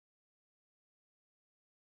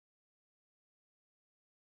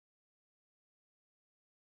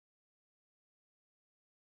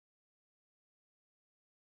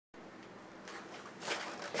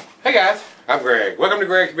Hey guys, I'm Greg. Welcome to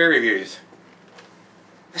Gregsbeerreviews.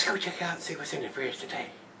 Let's go check out and see what's in the fridge today.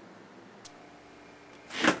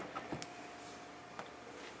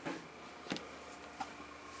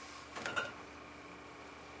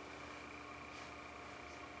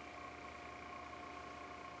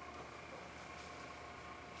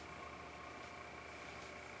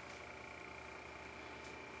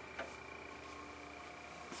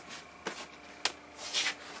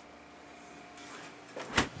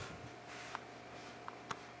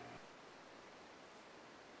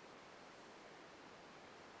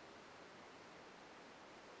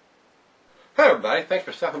 Hello everybody, thanks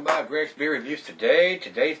for stopping by Gregsbeerreviews today.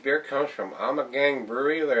 Today's beer comes from Ommegang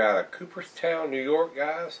Brewery. They're out of Cooperstown, New York,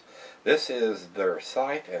 guys. This is their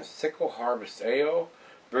Scythe and Sickle Harvest Ale,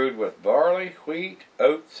 brewed with barley, wheat,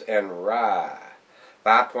 oats, and rye.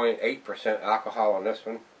 5.8% alcohol on this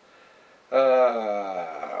one.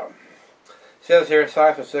 Says here,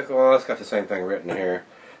 Scythe and Sickle, well, it's got the same thing written here.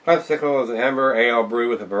 Scythe and Sickle is an amber ale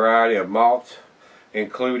brewed with a variety of malts,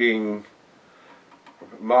 including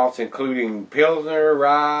Pilsner,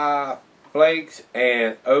 rye flakes,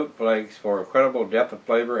 and oat flakes for incredible depth of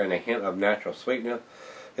flavor and a hint of natural sweetness.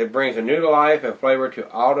 It brings a new life and flavor to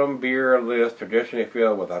autumn beer lists traditionally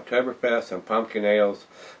filled with Oktoberfest and pumpkin ales.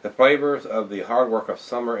 The flavors of the hard work of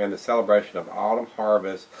summer and the celebration of autumn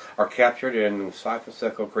harvest are captured in Scythe and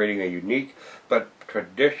Sickle, creating a unique but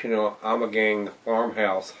traditional Ommegang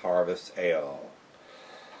farmhouse harvest ale.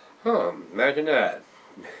 Imagine that.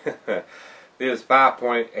 It is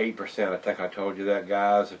 5.8%. I think I told you that,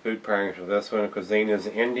 guys. The food pairings for this one, cuisine is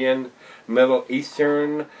Indian, Middle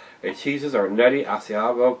Eastern. The cheeses are nutty,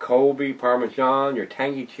 Asiago, Colby, Parmesan. Your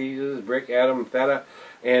tangy cheeses, Brick, Adam, Feta.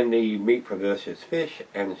 And the meat for this is fish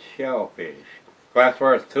and shellfish.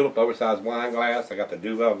 Glassware is tulip oversized wine glass. I got the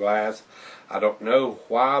Duvel glass. I don't know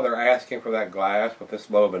why they're asking for that glass with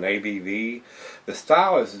this low of an ABV. The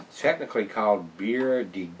style is technically called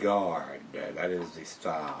Bière de Garde. That is the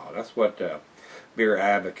style. That's what Beer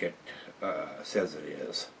Advocate says it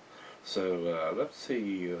is. So let's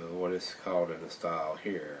see what it's called in the style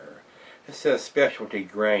here. It says specialty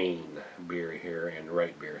grain beer here in the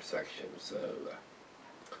rate beer section. So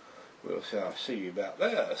we'll see about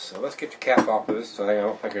this. So let's get the cap off of this thing. I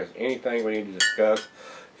don't think there's anything we need to discuss.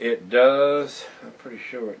 It does. I'm pretty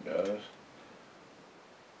sure it does.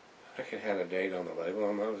 I think it had a date on the label.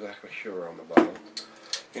 I'm not exactly sure on the bottom.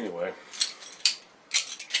 Anyway,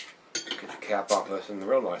 get the cap off this, and the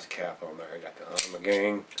real nice cap on there. I got the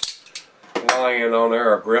Ommegang lion on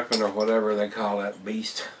there, or griffin, or whatever they call that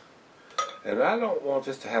beast. And I don't want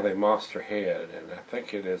this to have a monster head, and I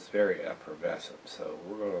think it is very effervescent, so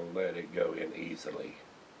we're going to let it go in easily.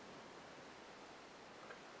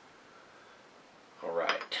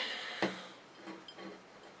 Alright.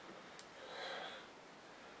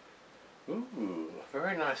 Ooh,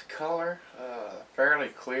 very nice color, fairly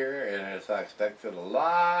clear, and as I expected, a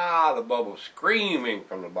lot of bubbles screaming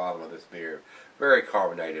from the bottom of this beer. Very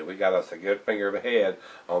carbonated. We got us a good finger of a head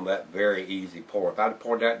on that very easy pour. If I'd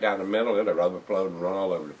poured that down the middle, it would have overflowed and run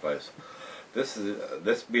all over the place. This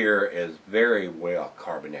beer is very well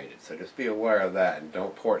carbonated, so just be aware of that, and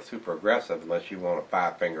don't pour it super aggressive unless you want a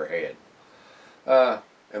 5-finger head.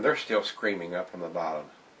 And they're still screaming up from the bottom.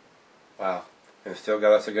 Wow. And still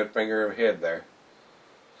got us a good finger of a head there.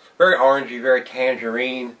 Very orangey, very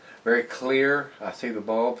tangerine, very clear. I see the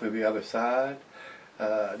bulb through the other side.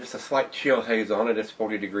 Just a slight chill haze on it. It's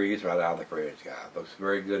 40 degrees right out of the fridge, guys. Looks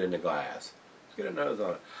very good in the glass. Let's get a nose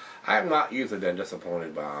on it. I have not usually been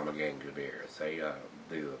disappointed by Ommegang beers. They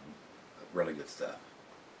do really good stuff.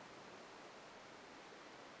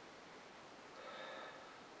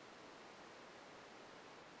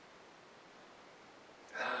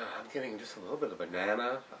 I'm getting just a little bit of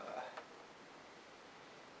banana,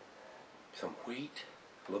 some wheat,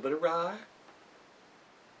 a little bit of rye.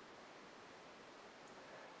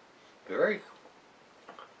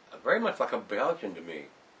 Very much like a Belgian to me.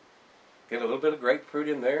 Get a little bit of grapefruit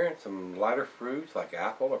in there and some lighter fruits like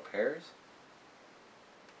apple or pears.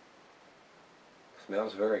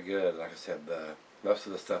 Smells very good. Like I said, most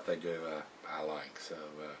of the stuff they do I like. So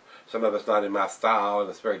some of it's not in my style and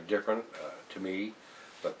it's very different to me,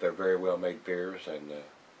 but they're very well made beers and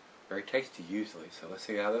very tasty usually. So let's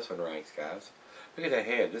see how this one ranks, guys. Look at that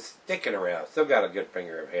head, just sticking around. Still got a good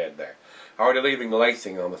finger of head there. Already leaving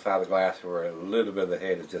lacing on the side of the glass where a little bit of the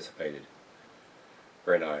head is dissipated.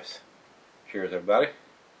 Very nice. Cheers, everybody.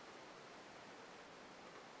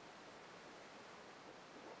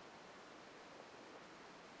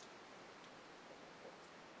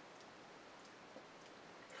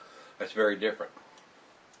 That's very different.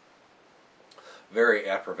 Very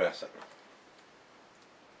effervescent.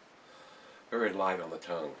 Very light on the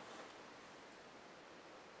tongue.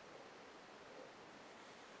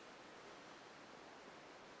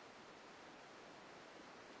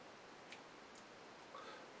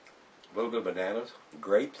 A little bit of bananas,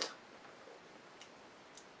 grapes.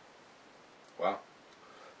 Wow.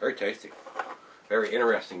 Very tasty. Very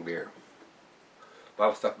interesting beer. A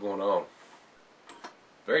lot of stuff going on.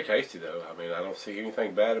 Very tasty though. I mean, I don't see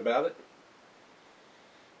anything bad about it.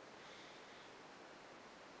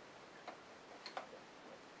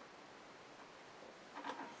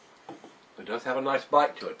 It does have a nice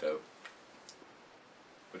bite to it though,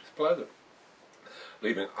 which is pleasant.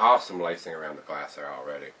 Leaving awesome lacing around the glass there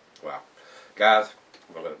already. Wow. Guys,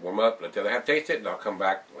 we'll let it warm up, let the other half taste it, and I'll come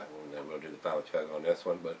back and then we'll do the final chug on this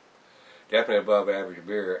one. But definitely above average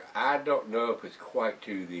beer. I don't know if it's quite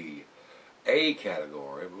to the A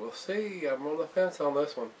category, but we'll see. I'm on the fence on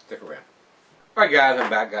this one. Stick around. Alright guys, I'm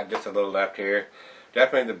back. Got just a little left here.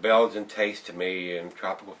 Definitely the Belgian taste to me, and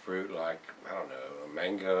tropical fruit like, I don't know, a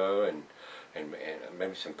mango and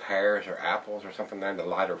maybe some pears or apples or something there, the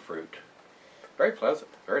lighter fruit. Very pleasant.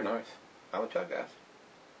 Very nice. Final chug, guys.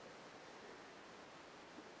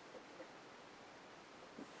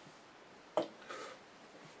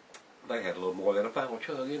 They had a little more than a final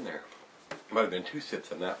chug in there. Might have been 2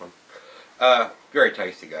 sips in that one. Very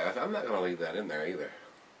tasty, guys. I'm not going to leave that in there either.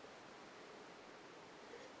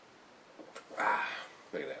 Ah,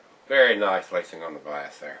 look at that. Very nice lacing on the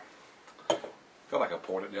glass there. Feel like I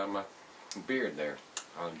poured it down my beard there.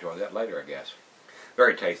 I'll enjoy that later, I guess.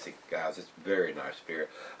 Very tasty, guys. It's very nice beer.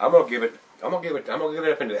 I'm gonna give it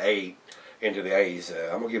up into the A's.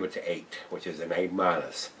 I'm gonna give it to 8, which is an A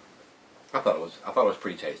minus. I thought it was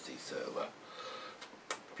pretty tasty. So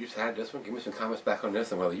if you've had this one, give me some comments back on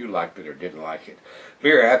this and whether you liked it or didn't like it.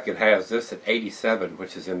 Beer Advocate has this at 87,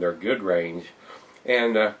 which is in their good range,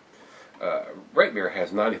 and Great Beer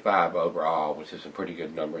has 95 overall, which is some pretty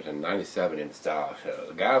good numbers, and 97 in style. So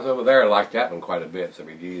the guys over there like that one quite a bit. So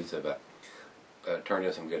reviews have turned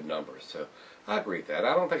in some good numbers. So I agree with that.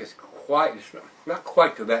 I don't think it's not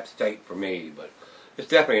quite to that state for me, but it's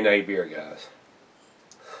definitely an A beer, guys.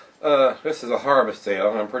 This is a harvest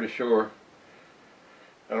ale. I'm pretty sure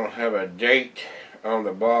I don't have a date on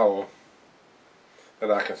the bottle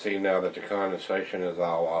that I can see now that the condensation is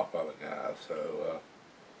all off of it, guys. So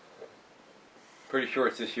pretty sure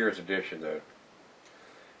it's this year's edition, though.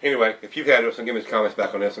 Anyway, if you've had this one, give me some comments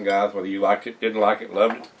back on this one, guys. Whether you liked it, didn't like it,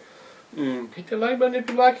 loved it. Hit the like button if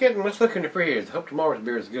you like it, and let's look in the fridge. Hope tomorrow's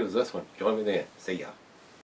beer is as good as this one. Join me then. See ya.